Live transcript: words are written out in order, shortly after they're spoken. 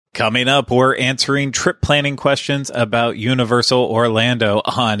Coming up, we're answering trip planning questions about Universal Orlando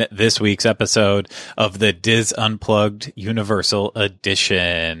on this week's episode of the Diz Unplugged Universal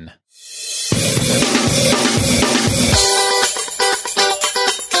Edition.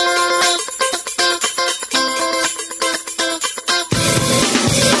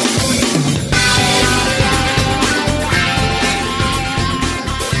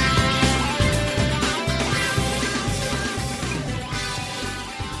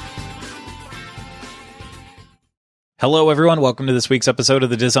 Hello, everyone. Welcome to this week's episode of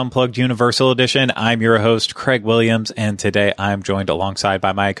the Diz Unplugged Universal Edition. I'm your host, Craig Williams, and today I'm joined alongside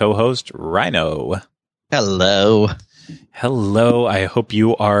by my co-host, Rhino. Hello. Hello. I hope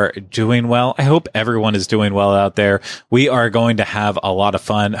you are doing well. I hope everyone is doing well out there. We are going to have a lot of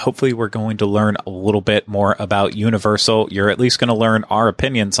fun. Hopefully, we're going to learn a little bit more about Universal. You're at least going to learn our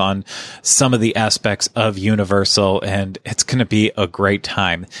opinions on some of the aspects of Universal, and it's going to be a great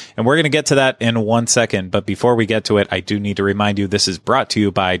time. And we're going to get to that in 1 second. But before we get to it, I do need to remind you this is brought to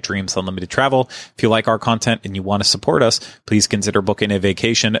you by Dreams Unlimited Travel. If you like our content and you want to support us, please consider booking a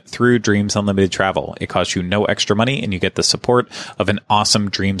vacation through Dreams Unlimited Travel. It costs you no extra money, and you get the support of an awesome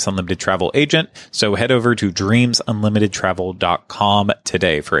Dreams Unlimited Travel agent. So head over to dreamsunlimitedtravel.com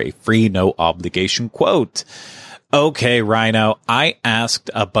today for a free, no obligation quote. Okay, Rhino, I asked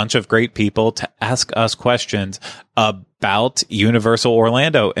a bunch of great people to ask us questions about Universal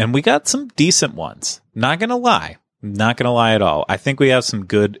Orlando, and we got some decent ones. Not going to lie. Not going to lie at all. I think we have some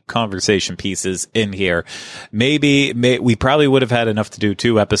good conversation pieces in here. We probably would have had enough to do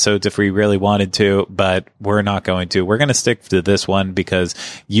 2 episodes if we really wanted to, but we're not going to. We're going to stick to this one because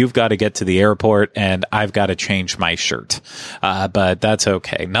you've got to get to the airport and I've got to change my shirt. But that's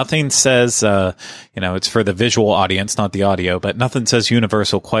okay. Nothing says, it's for the visual audience, not the audio, but nothing says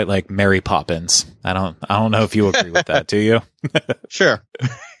Universal quite like Mary Poppins. I don't know if you agree with that, do you? Sure.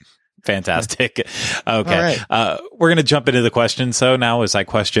 Fantastic. Okay. Right. We're going to jump into the questions. So now as I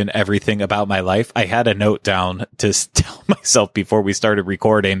question everything about my life, I had a note down to tell myself before we started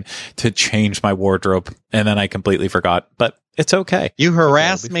recording to change my wardrobe. And then I completely forgot, but it's okay. You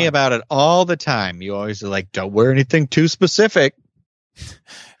harass me about it all the time. You always are like, don't wear anything too specific.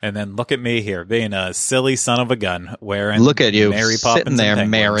 And then look at me here being a silly son of a gun wearing look at you Mary Poppins sitting there,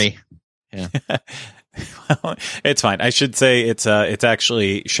 Mary. Yeah. Well, it's fine. I should say it's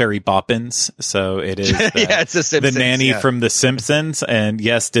actually Sherry Boppins. So it is it's the nanny from The Simpsons. And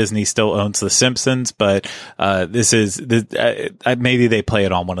yes, Disney still owns The Simpsons, but this is maybe they play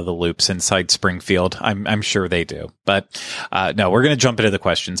it on one of the loops inside Springfield. I'm sure they do. But no, we're going to jump into the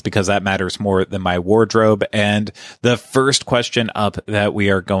questions because that matters more than my wardrobe. And the first question up that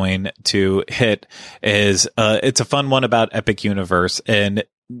we are going to hit is it's a fun one about Epic Universe, and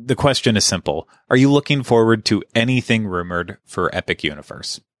the question is simple. Are you looking forward to anything rumored for Epic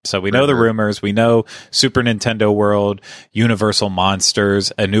Universe? So we know the rumors. We know Super Nintendo World, Universal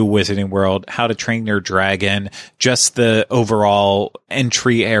Monsters, a new Wizarding World, How to Train Your Dragon, just the overall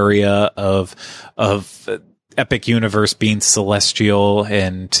entry area of Epic Universe being celestial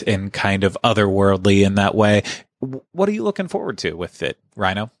and kind of otherworldly in that way. What are you looking forward to with it,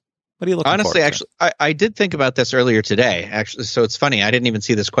 Rhino? What are you looking Honestly, actually, I did think about this earlier today, actually. So it's funny. I didn't even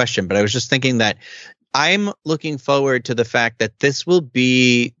see this question, but I was just thinking that I'm looking forward to the fact that this will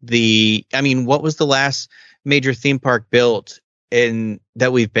be what was the last major theme park built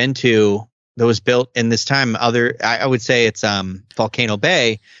that we've been to that was built in this time? I would say it's Volcano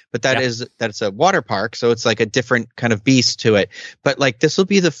Bay, but that's a water park. So it's like a different kind of beast to it. But like this will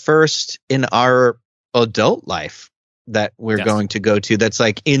be the first in our adult life that we're going to go to that's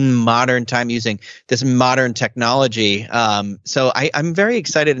like in modern time using this modern technology. So I'm very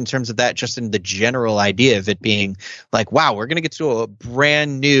excited in terms of that, just in the general idea of it being like, wow, we're going to get to a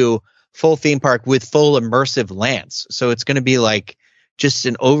brand new full theme park with full immersive lands. So it's going to be like just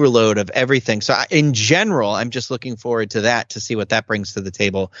an overload of everything. So in general, I'm just looking forward to that, to see what that brings to the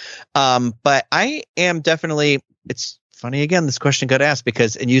table. But I am definitely, it's funny again, this question got asked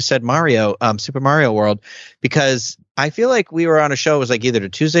and you said Mario, Super Mario World, because I feel like we were on a show, it was like either the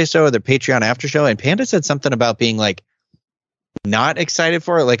Tuesday show or the Patreon after show, and Panda said something about being like not excited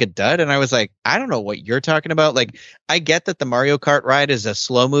for it, like a dud. And I was like, I don't know what you're talking about. Like, I get that the Mario Kart ride is a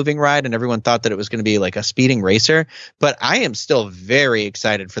slow moving ride and everyone thought that it was going to be like a speeding racer, but I am still very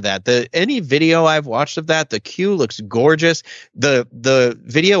excited for that. Any video I've watched of that, the queue looks gorgeous. The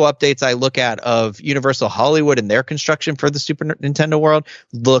video updates I look at of Universal Hollywood and their construction for the Super Nintendo World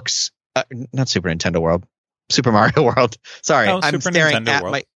looks not Super Nintendo World, Super Mario World. Sorry, I'm Super staring Nintendo at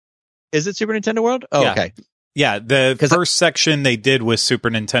World. my. Is it Super Nintendo World? Oh, yeah. Okay. Yeah, the first section they did with Super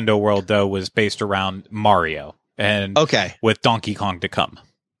Nintendo World, though, was based around Mario and with Donkey Kong to come.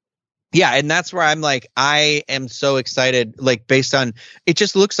 Yeah, and that's where I'm like, I am so excited, like based on it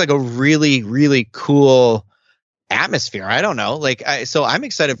just looks like a really, really cool atmosphere. I don't know. Like, so I'm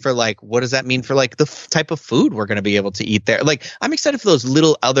excited for like, what does that mean for like the type of food we're going to be able to eat there? Like, I'm excited for those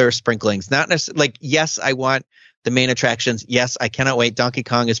little other sprinklings, not necessarily like, yes, I want the main attractions. Yes, I cannot wait. Donkey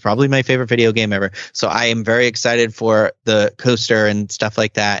Kong is probably my favorite video game ever. So I am very excited for the coaster and stuff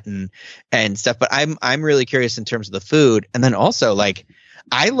like that and stuff. But I'm really curious in terms of the food. And then also like,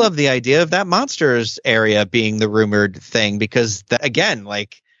 I love the idea of that Monsters area being the rumored thing because, again,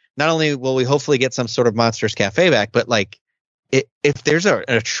 like not only will we hopefully get some sort of Monsters Cafe back, but like if there's an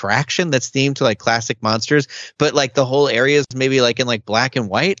attraction that's themed to like classic monsters, but like the whole area is maybe like in like black and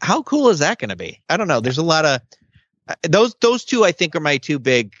white, how cool is that going to be? I don't know. There's a lot of those two I think are my two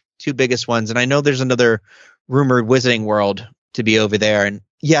biggest ones, and I know there's another rumored Wizarding World to be over there, and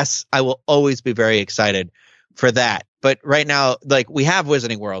yes, I will always be very excited for that. But right now, like we have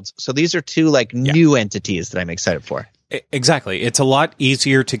Wizarding Worlds, so these are two like new entities that I'm excited for. Exactly. It's a lot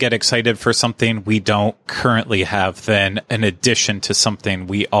easier to get excited for something we don't currently have than an addition to something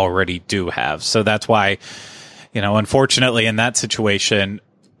we already do have. So that's why, unfortunately in that situation,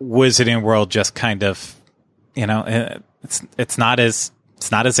 Wizarding World just kind of, it's not as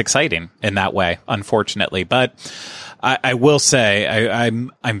exciting in that way, unfortunately. But I will say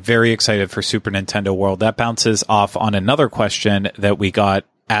I'm very excited for Super Nintendo World. That bounces off on another question that we got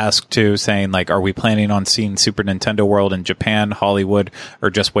asked to, saying like, are we planning on seeing Super Nintendo World in Japan, Hollywood, or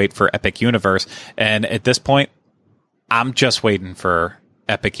just wait for Epic Universe? And at this point, I'm just waiting for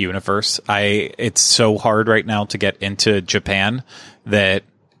Epic Universe. It's so hard right now to get into Japan that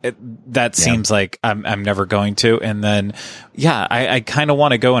seems like I'm never going to. And then, I kind of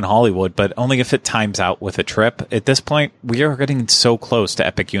want to go in Hollywood, but only if it times out with a trip. At this point, we are getting so close to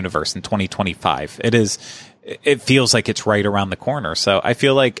Epic Universe in 2025. It feels like it's right around the corner. So I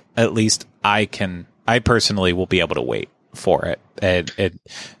feel like at least I personally will be able to wait for it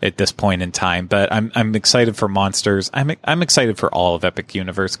at this point in time. But I'm excited for Monsters. I'm excited for all of Epic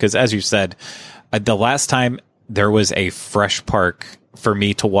Universe because, as you said, the last time there was a fresh park for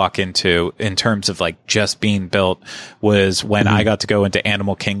me to walk into in terms of like just being built was when I got to go into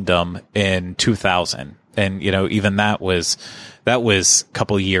Animal Kingdom in 2000. And, even that was a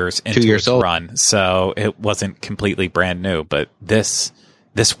couple of years into its run. So it wasn't completely brand new, but this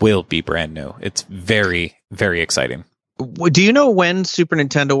will be brand new. It's very, very exciting. Do you know when Super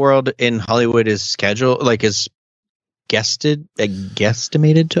Nintendo World in Hollywood is scheduled, like is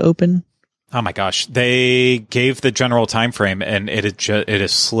guesstimated to open? Oh my gosh, they gave the general time frame, and it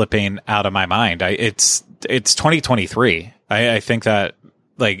is slipping out of my mind. It's 2023. I think that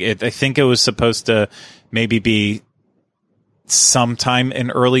I think it was supposed to maybe be sometime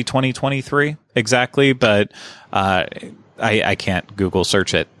in early 2023 exactly, but I can't Google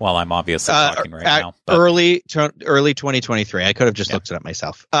search it while I'm obviously talking right now. But. Early 2023. I could have just looked it up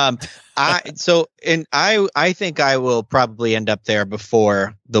myself. I think I will probably end up there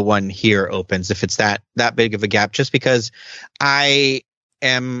before the one here opens if it's that big of a gap, just because I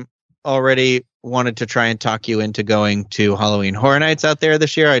am already wanted to try and talk you into going to Halloween Horror Nights out there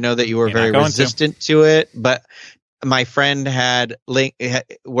this year. I know that you were very resistant to it, but my friend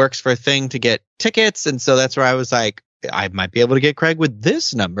works for a thing to get tickets, and so that's where I was like, I might be able to get Craig with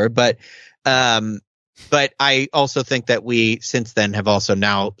this number, but I also think that we since then have also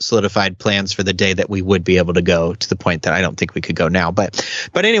now solidified plans for the day that we would be able to go, to the point that I don't think we could go now. But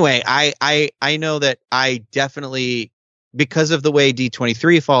anyway, I know that I definitely, because of the way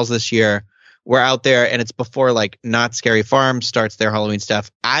D23 falls this year, we're out there and it's before like Not Scary Farm starts their Halloween stuff.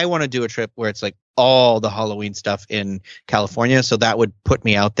 I want to do a trip where it's like all the Halloween stuff in California. So that would put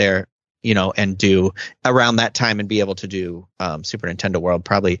me out there, and do around that time and be able to do Super Nintendo World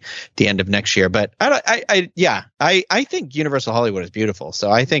probably the end of next year. But I think Universal Hollywood is beautiful.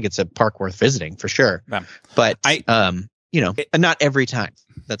 So I think it's a park worth visiting for sure. Yeah. But not every time.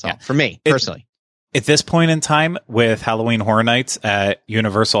 That's all for me personally. At this point in time with Halloween Horror Nights at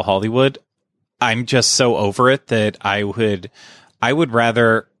Universal Hollywood, I'm just so over it that I would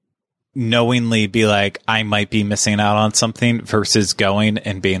rather knowingly be like, I might be missing out on something versus going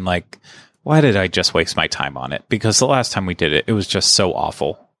and being like, why did I just waste my time on it? Because the last time we did it, it was just so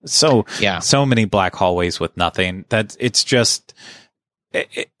awful. So many black hallways with nothing that it's just,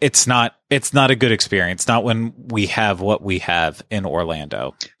 it's not a good experience. Not when we have what we have in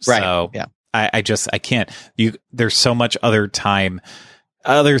Orlando. Right. So I can't, there's so much other time,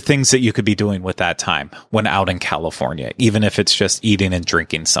 other things that you could be doing with that time when out in California, even if it's just eating and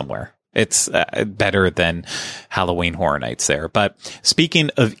drinking somewhere. It's better than Halloween Horror Nights there. But speaking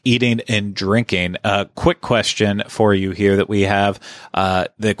of eating and drinking, a quick question for you here that we have.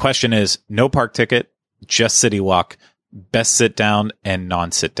 The question is, no park ticket, just City Walk, best sit down and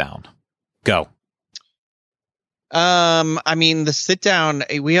non-sit down. Go. I mean, the sit down,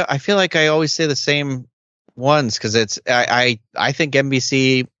 I feel like I always say the same ones because it's, I think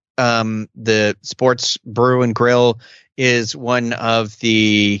NBC, the Sports Brew and Grill is one of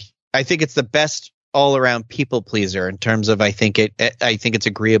the, I think it's the best all around people pleaser in terms of, I think it's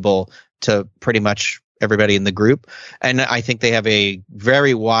agreeable to pretty much everybody in the group. And I think they have a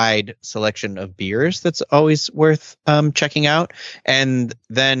very wide selection of beers that's always worth checking out. And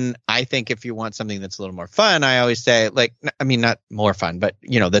then I think if you want something that's a little more fun, I always say, like, I mean, not more fun, but,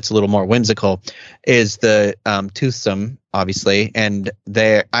 you know, that's a little more whimsical, is the Toothsome, obviously. And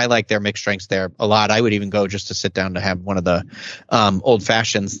I like their mixed drinks there a lot. I would even go just to sit down to have one of the old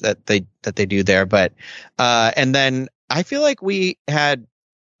fashions that they do there. But and then I feel like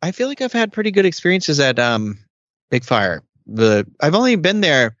I've had pretty good experiences at Big Fire. I've only been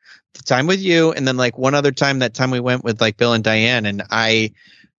there the time with you, and then like one other time, that time we went with like Bill and Diane, and I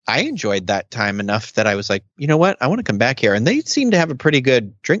enjoyed that time enough that I was like, you know what, I want to come back here. And they seem to have a pretty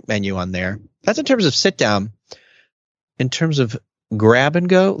good drink menu on there. That's in terms of sit down. In terms of grab and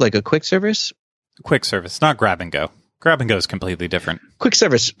go, like a quick service. Quick service, not grab and go. Grab and go is completely different. Quick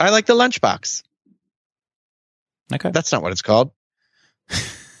service. I like the lunchbox. Okay, that's not what it's called.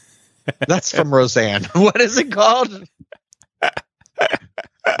 That's from Roseanne. What is it called? You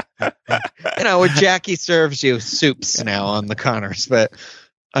know, where Jackie serves you soups now on the counters, but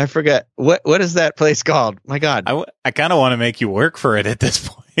I forget what is that place called? My God, I kind of want to make you work for it at this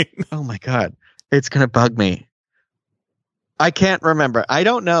point. Oh my God, it's gonna bug me. I can't remember. I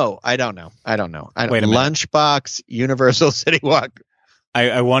don't know. Wait a minute. Lunchbox, Universal City Walk.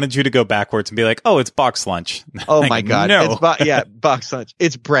 I wanted you to go backwards and be like, oh, it's box lunch. Oh my God. No. It's box lunch.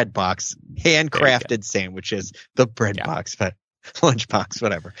 It's bread box, handcrafted sandwiches, the bread box, but lunch box,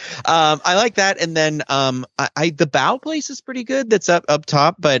 whatever. I like that. And then, the Bow place is pretty good. That's up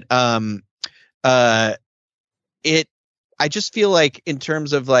top, but, I just feel like in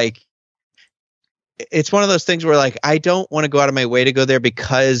terms of like, it's one of those things where like I don't want to go out of my way to go there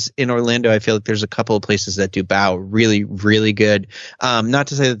because in Orlando I feel like there's a couple of places that do Bow really, really good. Not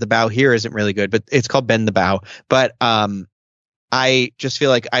to say that the Bow here isn't really good, but it's called Bend the Bow. But I just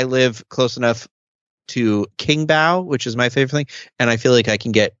feel like I live close enough to King Bow, which is my favorite thing, and I feel like I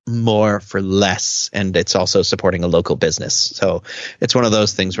can get more for less, and it's also supporting a local business. So it's one of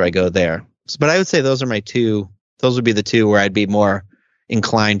those things where I go there. But I would say those are my two. Those would be the two where I'd be more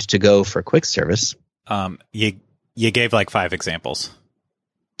inclined to go for quick service. You gave like 5 examples.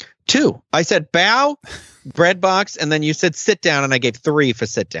 2. I said Bow, bread box, and then you said sit down, and I gave 3 for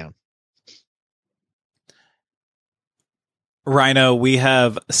sit down. Rhino, we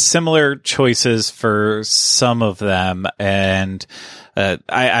have similar choices for some of them, and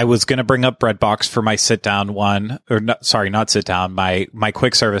I was going to bring up Breadbox for my sit down one, or not sit down, my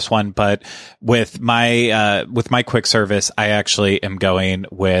quick service one, but with my quick service, I actually am going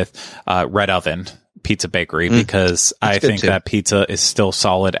with Red Oven Pizza Bakery because I think that pizza is still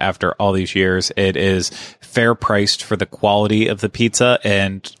solid after all these years. It is fair priced for the quality of the pizza,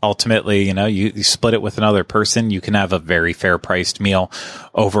 and ultimately, you know, you split it with another person, you can have a very fair priced meal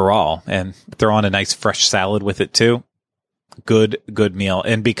overall, and throw on a nice fresh salad with it too. Good meal.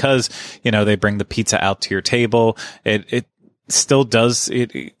 And because, you know, they bring the pizza out to your table, it still does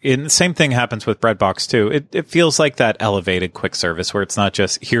it. And the same thing happens with Breadbox too. It feels like that elevated quick service where it's not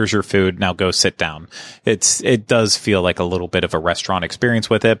just here's your food, now go sit down. It does feel like a little bit of a restaurant experience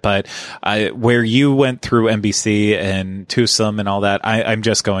with it. But where you went through NBC and Toothsome and all that, I'm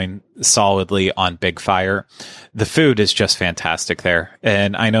just going solidly on Big Fire. The food is just fantastic there.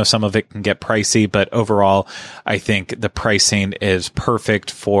 And I know some of it can get pricey, but overall, I think the pricing is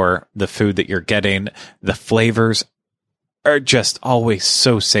perfect for the food that you're getting. The flavors are just always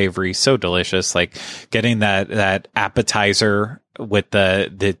so savory, so delicious. Like getting that appetizer with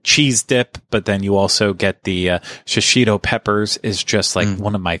the cheese dip, but then you also get the shishito peppers is just like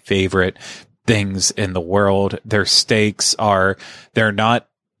one of my favorite things in the world. Their steaks they're not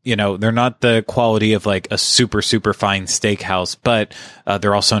the quality of like a super, super fine steakhouse, but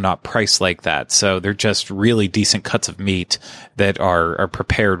they're also not priced like that. So they're just really decent cuts of meat that are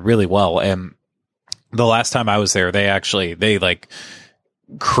prepared really well. And the last time I was there, they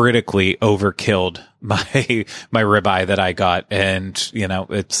critically overkilled my ribeye that I got. And, you know,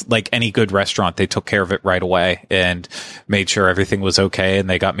 it's like any good restaurant. They took care of it right away and made sure everything was okay. And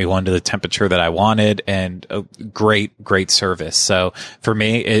they got me one to the temperature that I wanted, and a great service. So for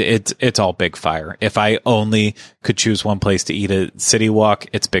me, it's all Big Fire. If I only could choose one place to eat at City Walk,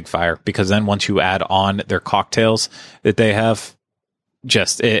 it's Big Fire, because then once you add on their cocktails that they have,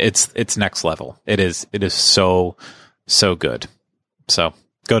 just it's next level. It is so good. So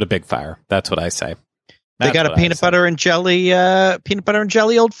go to Big Fire. That's what I say. They got a peanut butter and jelly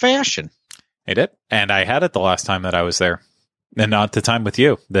old fashioned. They did, and I had it the last time that I was there, and not the time with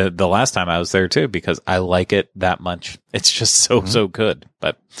you. The last time I was there too, because I like it that much. It's just so good.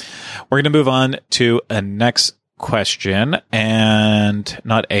 But we're going to move on to a next question, and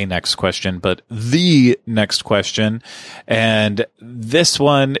not a next question, but the next question, and this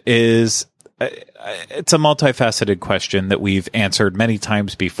one is. It's a multifaceted question that we've answered many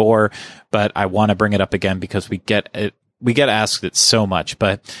times before, but I want to bring it up again because we get asked it so much.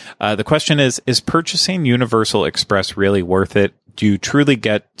 But the question is purchasing Universal Express really worth it? Do you truly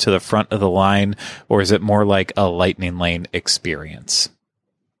get to the front of the line, or is it more like a lightning lane experience?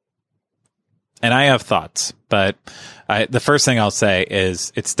 And I have thoughts, but the first thing I'll say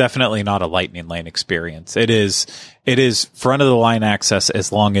is it's definitely not a lightning lane experience. It is front of the line access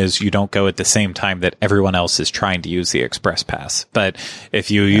as long as you don't go at the same time that everyone else is trying to use the Express Pass. But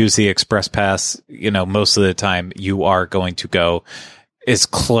if you use the Express Pass, you know, most of the time you are going to go as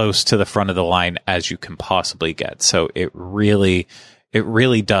close to the front of the line as you can possibly get. So it really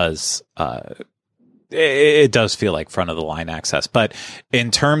does, it does feel like front of the line access. But in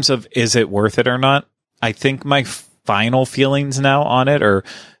terms of is it worth it or not, I think my final feelings now on it are,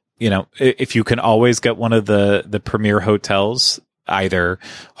 you know, if you can always get one of the premier hotels, either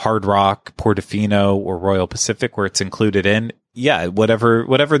Hard Rock, Portofino, or Royal Pacific, where it's included in, yeah, whatever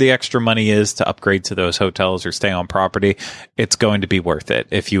the extra money is to upgrade to those hotels or stay on property, it's going to be worth it.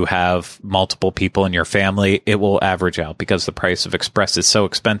 If you have multiple people in your family, it will average out because the price of Express is so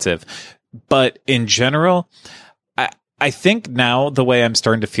expensive. But in general, I think now the way I'm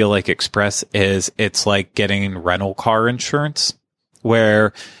starting to feel like Express is it's like getting rental car insurance,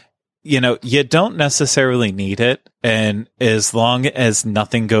 where, you know, you don't necessarily need it. And as long as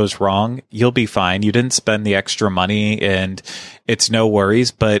nothing goes wrong, you'll be fine. You didn't spend the extra money and it's no worries.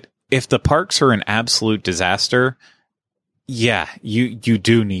 But if the parks are an absolute disaster, yeah, you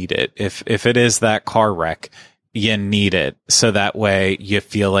do need it. If it is that car wreck, you need it. So that way you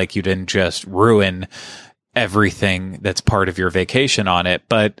feel like you didn't just ruin everything that's part of your vacation on it.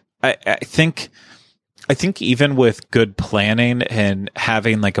 But I think even with good planning and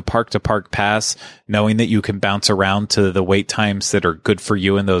having like a park to park pass, knowing that you can bounce around to the wait times that are good for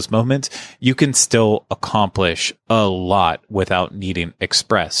you in those moments, you can still accomplish a lot without needing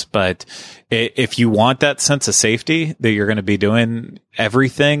Express. But if you want that sense of safety that you're going to be doing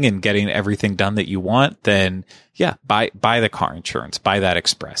everything and getting everything done that you want, then yeah, buy the car insurance, buy that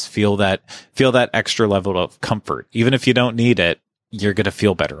Express, feel that extra level of comfort. Even if you don't need it, you're going to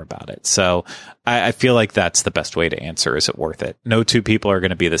feel better about it. So I feel like that's the best way to answer. Is it worth it? No two people are going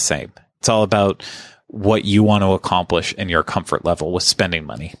to be the same. It's all about what you want to accomplish and your comfort level with spending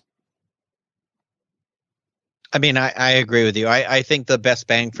money. I mean, I agree with you. I think the best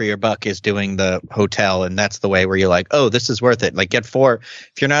bang for your buck is doing the hotel. And that's the way where you're like, oh, this is worth it. Like get 4,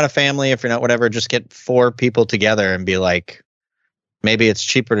 if you're not a family, if you're not whatever, just get 4 people together and be like, maybe it's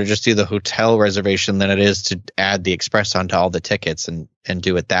cheaper to just do the hotel reservation than it is to add the Express onto all the tickets and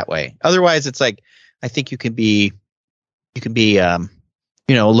do it that way. Otherwise, it's like, I think you can be,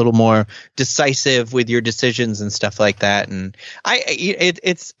 you know, a little more decisive with your decisions and stuff like that. And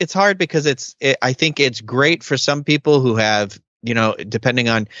it's hard because I think it's great for some people who have, you know, depending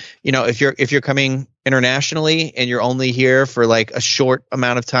on, you know, if you're coming internationally and you're only here for like a short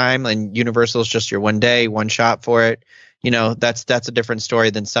amount of time and Universal's just your one day, one shot for it. You know, that's a different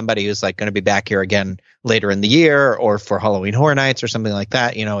story than somebody who's like going to be back here again later in the year or for Halloween Horror Nights or something like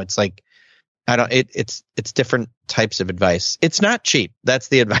that. You know, it's like, it's different types of advice. It's not cheap. That's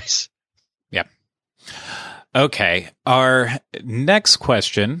the advice. Yeah. Okay. Our next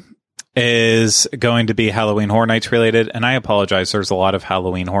question is going to be Halloween Horror Nights related. And I apologize. There's a lot of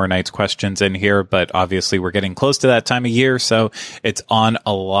Halloween Horror Nights questions in here, but obviously we're getting close to that time of year. So it's on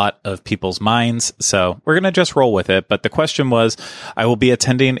a lot of people's minds. So we're going to just roll with it. But the question was, I will be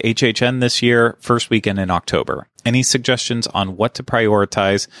attending HHN this year, first weekend in October. Any suggestions on what to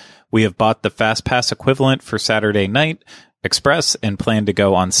prioritize? We have bought the Fast Pass equivalent for Saturday night Express and plan to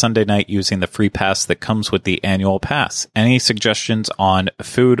go on Sunday night using the free pass that comes with the annual pass. Any suggestions on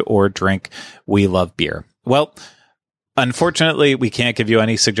food or drink? We love beer. Well, Unfortunately, we can't give you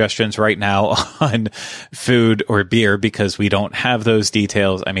any suggestions right now on food or beer because we don't have those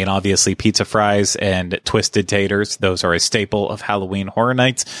details. I mean, obviously, pizza fries and twisted taters, those are a staple of Halloween Horror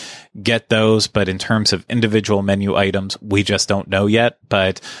Nights. Get those, but in terms of individual menu items, we just don't know yet.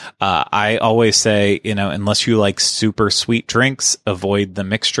 But I always say, unless you like super sweet drinks, avoid the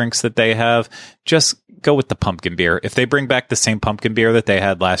mixed drinks that they have. Just go with the pumpkin beer. If they bring back the same pumpkin beer that they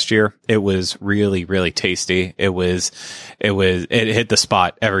had last year, it was really, really tasty. It hit the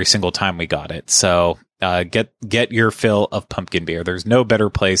spot every single time we got it. So, get your fill of pumpkin beer. There's no better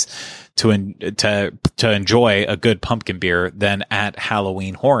place to enjoy a good pumpkin beer than at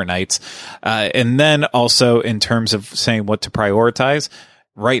Halloween Horror Nights. And then also in terms of saying what to prioritize,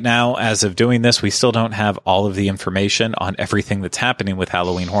 right now, as of doing this, we still don't have all of the information on everything that's happening with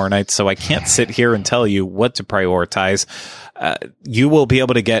Halloween Horror Nights, so I can't sit here and tell you what to prioritize. You will be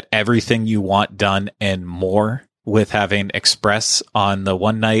able to get everything you want done and more with having Express on the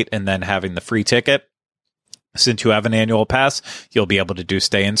one night and then having the free ticket. Since you have an annual pass, you'll be able to do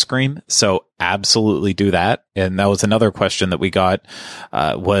Stay and Scream. So absolutely do that. And that was another question that we got,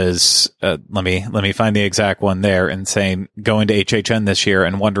 let me find the exact one there, and saying going to HHN this year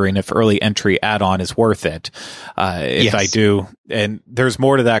and wondering if early entry add-on is worth it. If yes. I do, and there's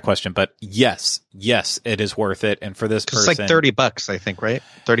more to that question, but yes, it is worth it. And for this person, it's like $30, I think, right?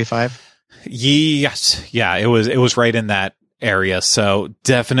 35. Yes. Yeah. It was right in that area. So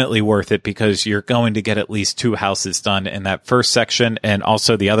definitely worth it because you're going to get at least 2 houses done in that first section. And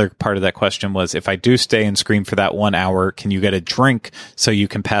also the other part of that question was, if I do Stay and Scream for that 1 hour, can you get a drink so you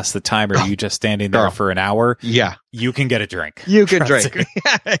can pass the time? Or are you just standing there for an hour? Yeah. You can get a drink. You can drink.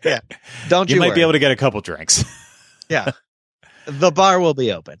 Yeah. You might be able to get a couple drinks. Yeah. The bar will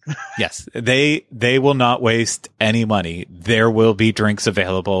be open. Yes, they will not waste any money. There will be drinks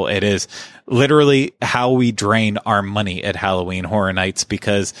available. It is literally how we drain our money at Halloween Horror Nights,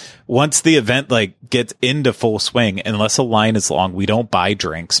 because once the event gets into full swing, unless a line is long, we don't buy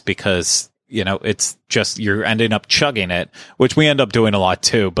drinks because it's just you're ending up chugging it, which we end up doing a lot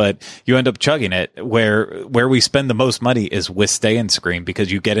too, but you end up chugging it. Where we spend the most money is with Stay and Scream,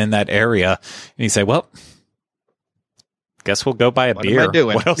 because you get in that area and you say, well, guess we'll go buy a beer. What am I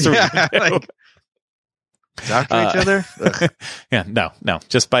doing? What else are we going to do? Talk to each other? Yeah, no,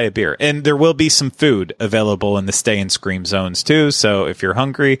 just buy a beer. And there will be some food available in the Stay and Scream zones too. So if you're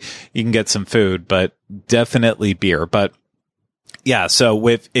hungry, you can get some food, but definitely beer. But yeah, so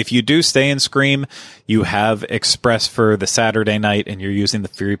if you do Stay and Scream, you have Express for the Saturday night and you're using the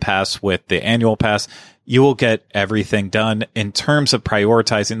free pass with the annual pass, you will get everything done. In terms of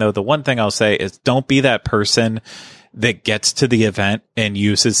prioritizing though, the one thing I'll say is don't be that person that gets to the event and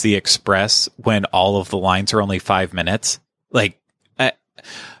uses the Express when all of the lines are only 5 minutes.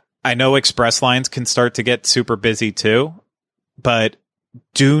 I know Express lines can start to get super busy too, but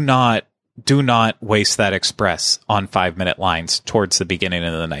do not waste that Express on 5-minute lines towards the beginning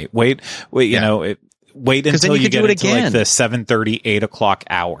of the night. Wait, wait until you get into the 7:30, 8 o'clock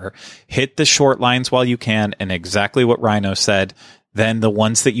hour. Hit the short lines while you can, and exactly what Rhino said. Then the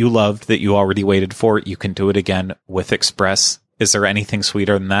ones that you loved that you already waited for, you can do it again with Express. Is there anything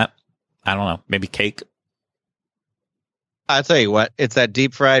sweeter than that? I don't know. Maybe cake? I'll tell you what. It's that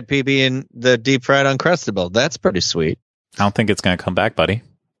deep fried PB and the deep fried Uncrustable. That's pretty sweet. I don't think it's going to come back, buddy.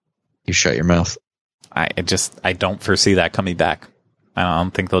 You shut your mouth. I don't foresee that coming back. I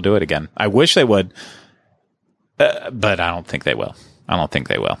don't think they'll do it again. I wish they would, but I don't think they will.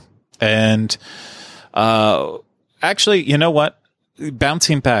 And actually, you know what?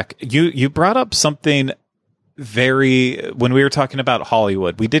 Bouncing back, you brought up something when we were talking about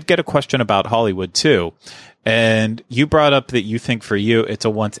Hollywood. We did get a question about Hollywood too. And you brought up that you think for you, it's a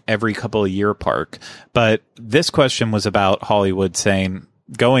once every couple of year park. But this question was about Hollywood, saying,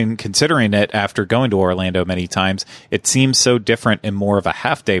 considering it after going to Orlando many times, it seems so different and more of a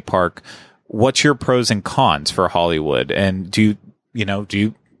half day park. What's your pros and cons for Hollywood? And do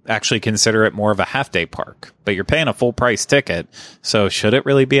you actually consider it more of a half day park, but you're paying a full price ticket? So should it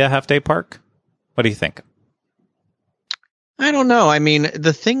really be a half day park? What do you think? I don't know. I mean,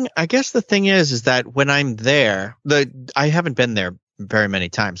 the thing is that when I'm there, I haven't been there very many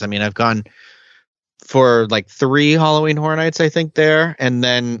times. I mean, I've gone for 3 Halloween Horror Nights, I think, there. And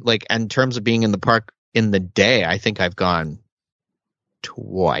then in terms of being in the park in the day, I think I've gone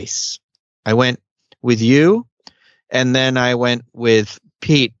twice. I went with you, and then I went with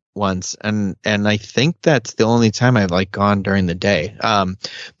Pete once, and I think that's the only time I've gone during the day.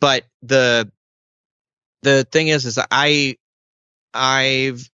 But the thing is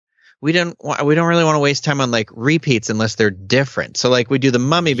we don't really want to waste time on like repeats unless they're different. So like we do the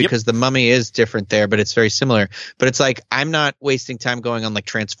Mummy because the Mummy is different there, but it's very similar. But it's like I'm not wasting time going on like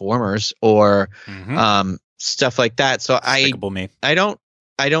Transformers or stuff like that. So I don't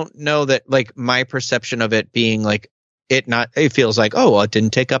know that like my perception of it being like it feels like, oh, well, it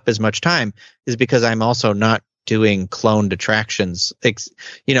didn't take up as much time is because I'm also not doing cloned attractions,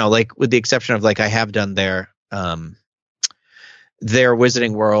 like with the exception of like I have done their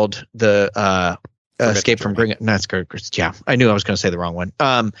Wizarding World, the Escape from Bring It. Not yeah, I knew I was going to say the wrong one.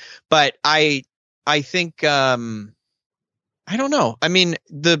 But I think I don't know. I mean,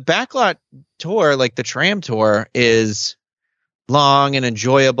 the backlot tour, like the tram tour, is long and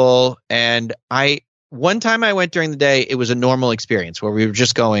enjoyable, and one time I went during the day, it was a normal experience where we were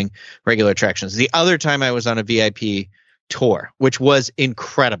just going regular attractions. The other time I was on a VIP tour, which was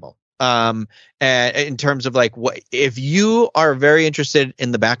incredible. And in terms of like what, if you are very interested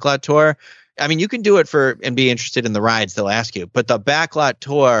in the backlot tour, I mean, you can do it and be interested in the rides they'll ask you, but the backlot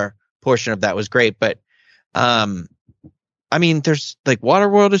tour portion of that was great. But, I mean, there's like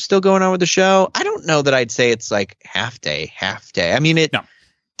Waterworld is still going on with the show. I don't know that I'd say it's like half day. I mean, No.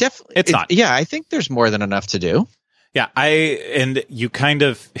 Definitely, it's not. Yeah, I think there's more than enough to do. Yeah, and you kind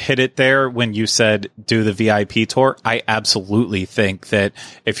of hit it there when you said do the VIP tour. I absolutely think that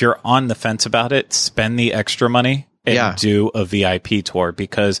if you're on the fence about it, spend the extra money and do a VIP tour,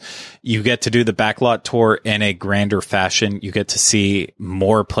 because you get to do the backlot tour in a grander fashion. You get to see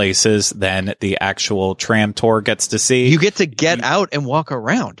more places than the actual tram tour gets to see. You get to get out and walk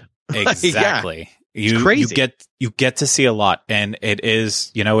around. Exactly. It's crazy. You get to see a lot, and it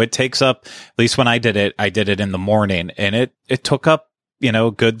is, it takes up, at least when I did it in the morning, and it took up,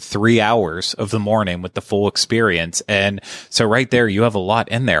 a good 3 hours of the morning with the full experience. And so right there, you have a lot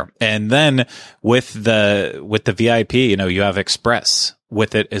in there. And then with the VIP, you have Express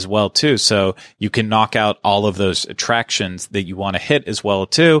with it as well too. So you can knock out all of those attractions that you want to hit as well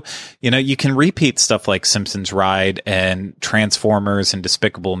too. You can repeat stuff like Simpsons Ride and Transformers and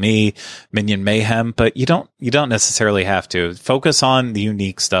Despicable Me, Minion Mayhem, but you don't necessarily have to. Focus on the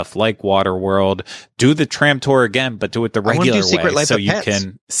unique stuff like Waterworld. Do the tram tour again, but do it the regular way so you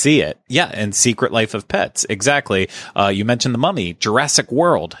can see it. Yeah, and Secret Life of Pets. Exactly. You mentioned the Mummy, Jurassic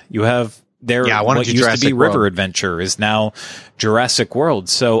World. You have what used to be River Adventure is now Jurassic World.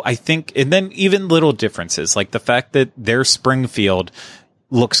 So I think, and then even little differences, like the fact that their Springfield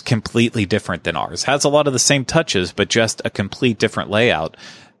looks completely different than ours, has a lot of the same touches, but just a complete different layout.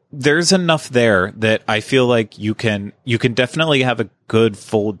 There's enough there that I feel like you can definitely have a good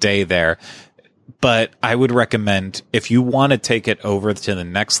full day there. But I would recommend, if you want to take it over to the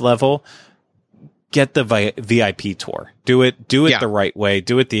next level, get the VIP tour. Do it the right way.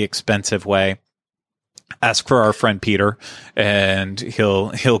 Do it the expensive way. Ask for our friend Peter, and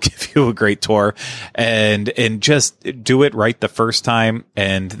he'll give you a great tour, and just do it right the first time,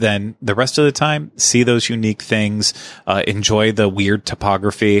 and then the rest of the time, see those unique things. Enjoy the weird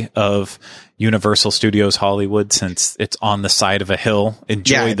topography of Universal Studios Hollywood, since it's on the side of a hill.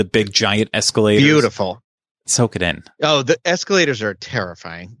 Enjoy the big giant escalators. Beautiful. Soak it in. Oh, the escalators are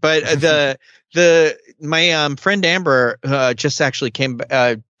terrifying, but my friend Amber just actually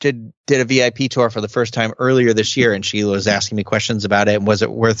did a VIP tour for the first time earlier this year, and she was asking me questions about it and was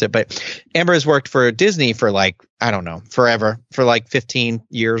it worth it. But Amber has worked for Disney for like, I don't know, forever, for like 15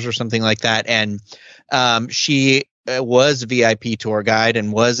 years or something like that, and she was a VIP tour guide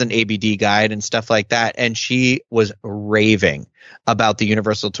and was an ABD guide and stuff like that, and she was raving about the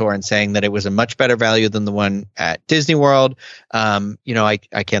Universal tour and saying that it was a much better value than the one at Disney World.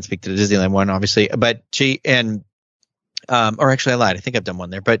 I can't speak to the Disneyland one, obviously, but or actually I lied. I think I've done one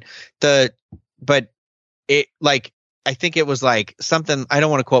there, but it like, I think it was like something, I don't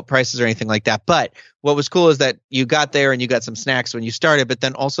want to quote prices or anything like that, but what was cool is that you got there and you got some snacks when you started, but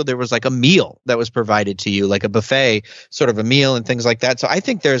then also there was like a meal that was provided to you, like a buffet sort of a meal and things like that. So I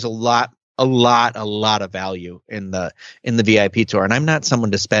think there's a lot of value in the VIP tour. And I'm not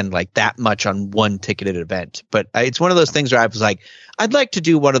someone to spend like that much on one ticketed event, but it's one of those things where I was like, I'd like to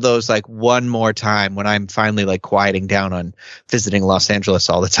do one of those like one more time when I'm finally like quieting down on visiting Los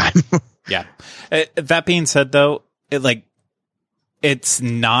Angeles all the time. Yeah. That being said though, it's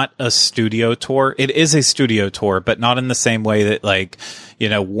not a studio tour. It is a studio tour, but not in the same way that like,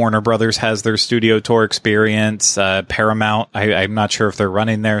 Warner Brothers has their studio tour experience. Paramount, I'm not sure if they're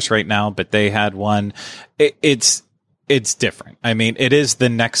running theirs right now, but they had one. It's different. I mean, it is the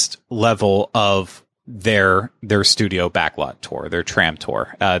next level of their studio backlot tour, their tram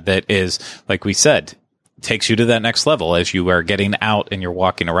tour, that is, like we said, takes you to that next level as you are getting out and you're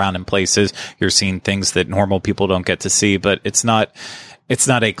walking around in places. You're seeing things that normal people don't get to see, but it's not it's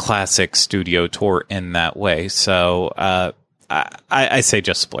not a classic studio tour in that way. So I say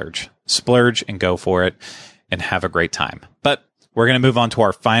just splurge and go for it and have a great time. But we're going to move on to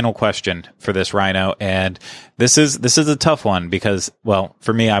our final question for this Rhino. And this is a tough one because, well,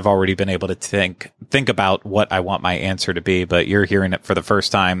 for me, I've already been able to think about what I want my answer to be, but you're hearing it for the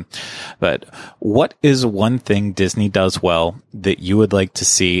first time. But what is one thing Disney does well that you would like to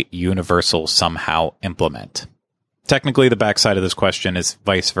see Universal somehow implement? Technically, the backside of this question is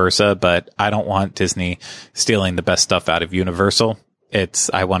vice versa, but I don't want Disney stealing the best stuff out of Universal.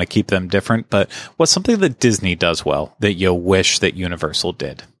 I want to keep them different, but what's something that Disney does well that you wish that Universal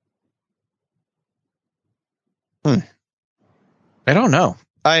did? I don't know.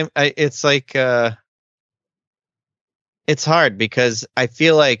 It's like, it's hard because I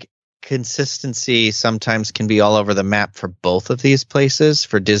feel like consistency sometimes can be all over the map for both of these places,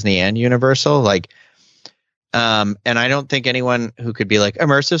 for Disney and Universal. And I don't think anyone who could be like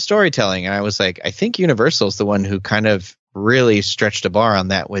immersive storytelling. And I was like, I think Universal is the one who kind of really stretched a bar on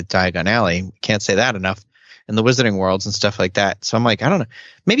that with Diagon Alley. Can't say that enough. And the Wizarding Worlds and stuff like that. So I'm like, I don't know.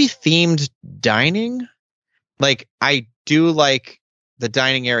 Maybe themed dining. Like, I do like the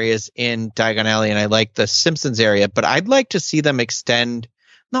dining areas in Diagon Alley, and I like the Simpsons area, but I'd like to see them extend.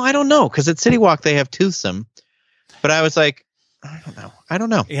 No, I don't know, because at City Walk they have Toothsome. But I was like, I don't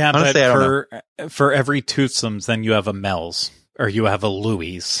know. Yeah, honestly, but for every Toothsomes, then you have a Mel's or you have a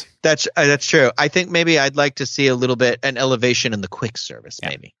Louis. That's true. I think maybe I'd like to see a little bit an elevation in the quick service. Yeah.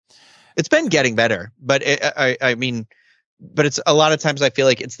 Maybe it's been getting better, but I mean, but it's a lot of times I feel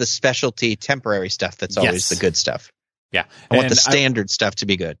like it's the specialty temporary stuff that's always the good stuff. Yeah, I want the standard stuff to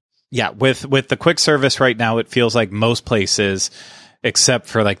be good. Yeah, with the quick service right now, it feels like most places, except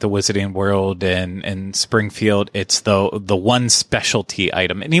for like the Wizarding World and Springfield, it's the one specialty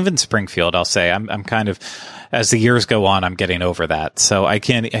item. And even Springfield, I'll say, I'm kind of, as the years go on, I'm getting over that. So I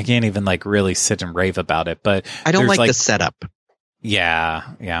can't even like really sit and rave about it. But I don't like the setup. Yeah.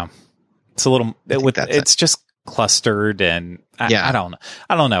 It's a little, it's just clustered, and I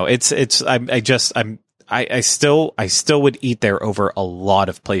don't know. I still would eat there over a lot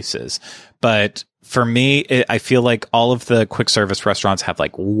of places, but for me, I feel like all of the quick service restaurants have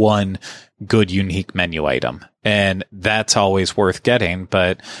like one good, unique menu item, and that's always worth getting.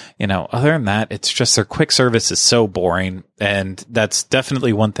 But, other than that, it's just their quick service is so boring. And that's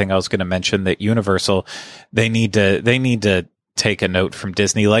definitely one thing I was going to mention, that Universal, they need to take a note from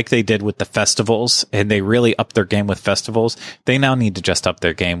Disney, like they did with the festivals, and they really upped their game with festivals. They now need to just up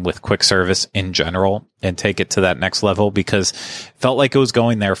their game with quick service in general and take it to that next level, because it felt like it was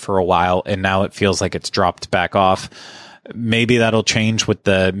going there for a while, and now it feels like it's dropped back off. Maybe that'll change with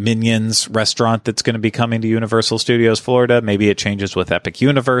the Minions restaurant that's going to be coming to Universal Studios Florida. Maybe it changes with Epic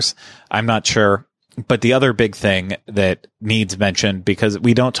Universe. I'm not sure. But the other big thing that needs mention, because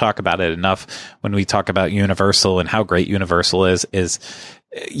we don't talk about it enough when we talk about Universal and how great Universal is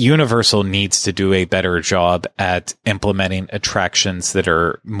Universal needs to do a better job at implementing attractions that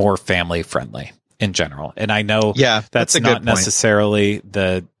are more family friendly in general. And I know that's not necessarily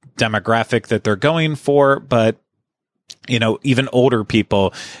the demographic that they're going for, but even older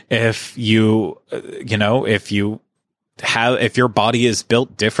people, if your body is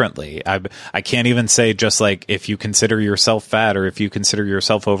built differently. I can't even say just like if you consider yourself fat or if you consider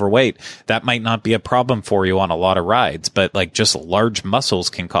yourself overweight, that might not be a problem for you on a lot of rides, but like just large muscles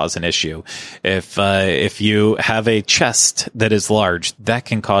can cause an issue. If you have a chest that is large, that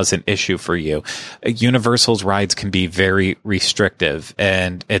can cause an issue for you. Universal's rides can be very restrictive,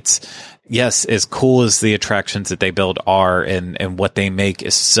 and yes, as cool as the attractions that they build are, and what they make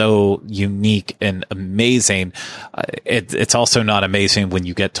is so unique and amazing, it's also not amazing when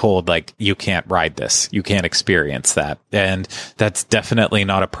you get told, like, you can't ride this, you can't experience that. And that's definitely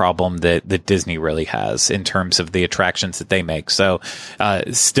not a problem that Disney really has in terms of the attractions that they make. So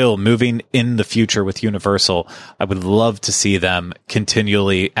still moving in the future with Universal, I would love to see them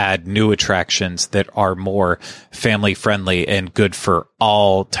continually add new attractions that are more family friendly and good for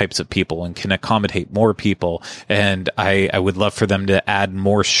all types of people and can accommodate more people. And I would love for them to add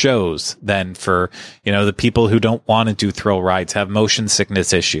more shows than for, the people who don't want to do thrill rides, have motion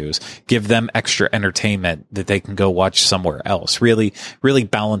sickness issues, give them extra entertainment that they can go watch somewhere else. Really, really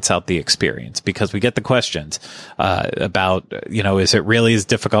balance out the experience, because we get the questions, about, is it really as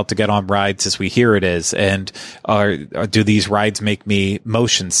difficult to get on rides as we hear it is? And do these rides make me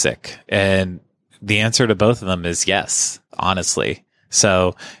motion sick? And the answer to both of them is yes, honestly.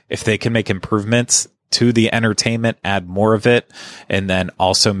 So if they can make improvements to the entertainment, add more of it, and then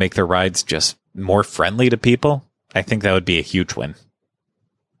also make the rides just more friendly to people, I think that would be a huge win.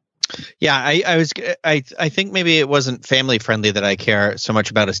 Yeah, I think maybe it wasn't family friendly that I care so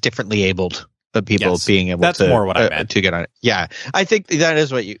much about as differently abled people being able that's more what I meant. to get on it. Yeah, I think that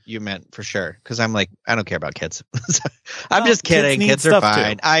is what you meant for sure. Because I'm like, I don't care about kids. I'm just kidding. Kids are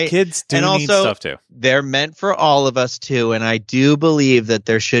fine. Kids do need stuff too. They're meant for all of us too. And I do believe that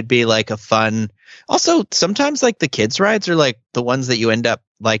there should be like a fun. Also, sometimes like the kids rides are like the ones that you end up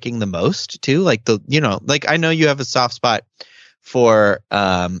liking the most too. Like like I know you have a soft spot for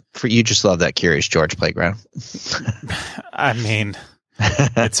you just love that Curious George playground. I mean,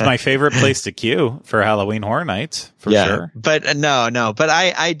 it's my favorite place to queue for Halloween Horror Nights for sure. But but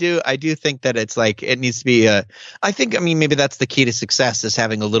I do think that it's like it needs to be I mean maybe that's the key to success is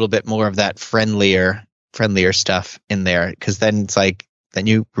having a little bit more of that friendlier stuff in there, because then it's like then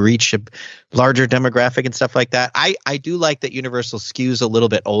you reach a larger demographic and stuff like that. I do like that Universal skews a little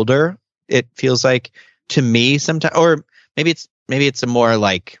bit older. It feels like to me sometimes, or maybe it's a more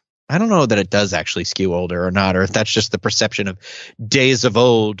like, I don't know that it does actually skew older or not, or if that's just the perception of days of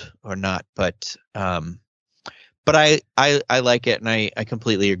old or not. But I like it, and I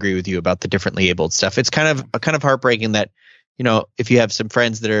completely agree with you about the differently abled stuff. It's kind of heartbreaking that, if you have some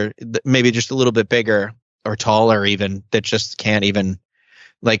friends that are maybe just a little bit bigger or taller even, that just can't even,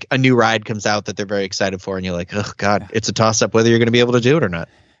 like a new ride comes out that they're very excited for, and you're like, oh God, it's a toss up whether you're going to be able to do it or not.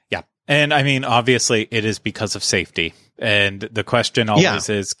 Yeah. And I mean, obviously it is because of safety. And the question always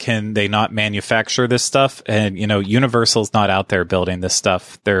is, can they not manufacture this stuff? And, Universal's not out there building this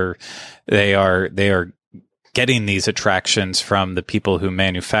stuff. They are getting these attractions from the people who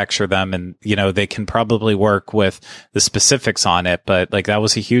manufacture them. And, they can probably work with the specifics on it. But like that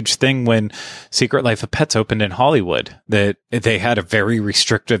was a huge thing when Secret Life of Pets opened in Hollywood, that they had a very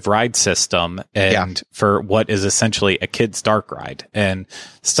restrictive ride system and for what is essentially a kid's dark ride, and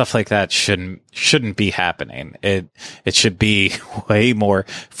stuff like that shouldn't be happening. It should be way more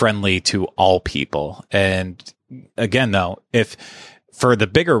friendly to all people. And again, though, if for the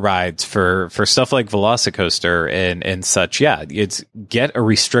bigger rides, for stuff like Velocicoaster and such, it's get a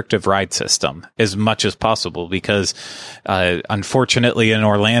restrictive ride system as much as possible, because unfortunately in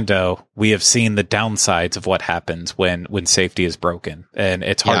Orlando, we have seen the downsides of what happens when safety is broken, and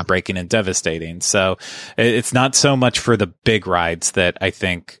it's heartbreaking and devastating. So it's not so much for the big rides that I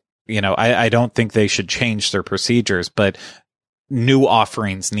think, I don't think they should change their procedures, but new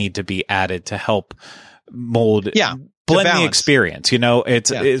offerings need to be added to help mold blend the experience.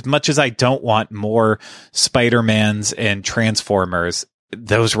 It's as much as I don't want more Spider-Mans and Transformers,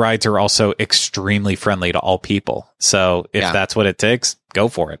 those rides are also extremely friendly to all people. So if that's what it takes, go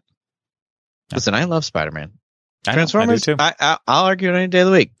for it. Listen, I love Spider-Man. Transformers, I do too. I'll argue it any day of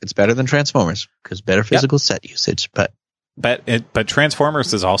the week. It's better than Transformers because better physical set usage. But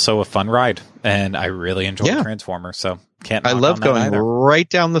Transformers is also a fun ride, and I really enjoy Transformers. So I love going right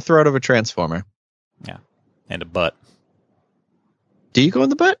down the throat of a Transformer. Yeah, and a butt. Do you go in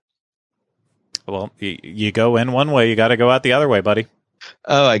the butt? Well, you go in one way, you got to go out the other way, buddy.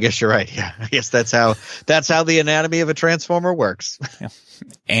 Oh, I guess you're right. Yeah, I guess that's how the anatomy of a Transformer works. Yeah.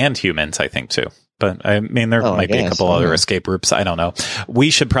 And humans, I think, too. But I mean, there might be a couple other escape routes. I don't know. We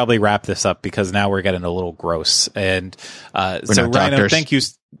should probably wrap this up because now we're getting a little gross. And so, Rhino, thank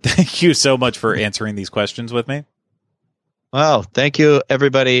you so much for answering these questions with me. Well, thank you,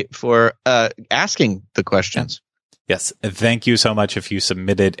 everybody, for asking the questions. Yes, thank you so much if you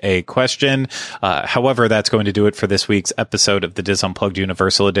submitted a question. However, that's going to do it for this week's episode of the Diz Unplugged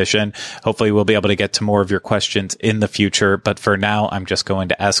Universal Edition. Hopefully, we'll be able to get to more of your questions in the future. But for now, I'm just going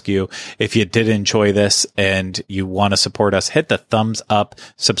to ask you, if you did enjoy this and you want to support us, hit the thumbs up,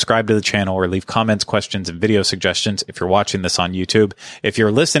 subscribe to the channel, or leave comments, questions, and video suggestions if you're watching this on YouTube. If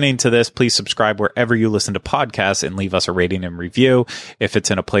you're listening to this, please subscribe wherever you listen to podcasts and leave us a rating and review if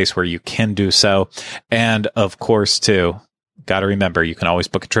it's in a place where you can do so. And of course, too, got to remember, you can always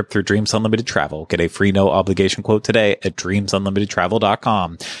book a trip through Dreams Unlimited Travel. Get a free no obligation quote today at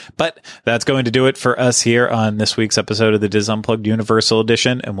dreamsunlimitedtravel.com. But that's going to do it for us here on this week's episode of the Diz Unplugged Universal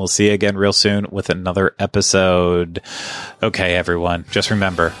Edition, and we'll see you again real soon with another episode. Okay, everyone, just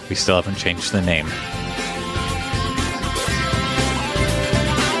remember, we still haven't changed the name.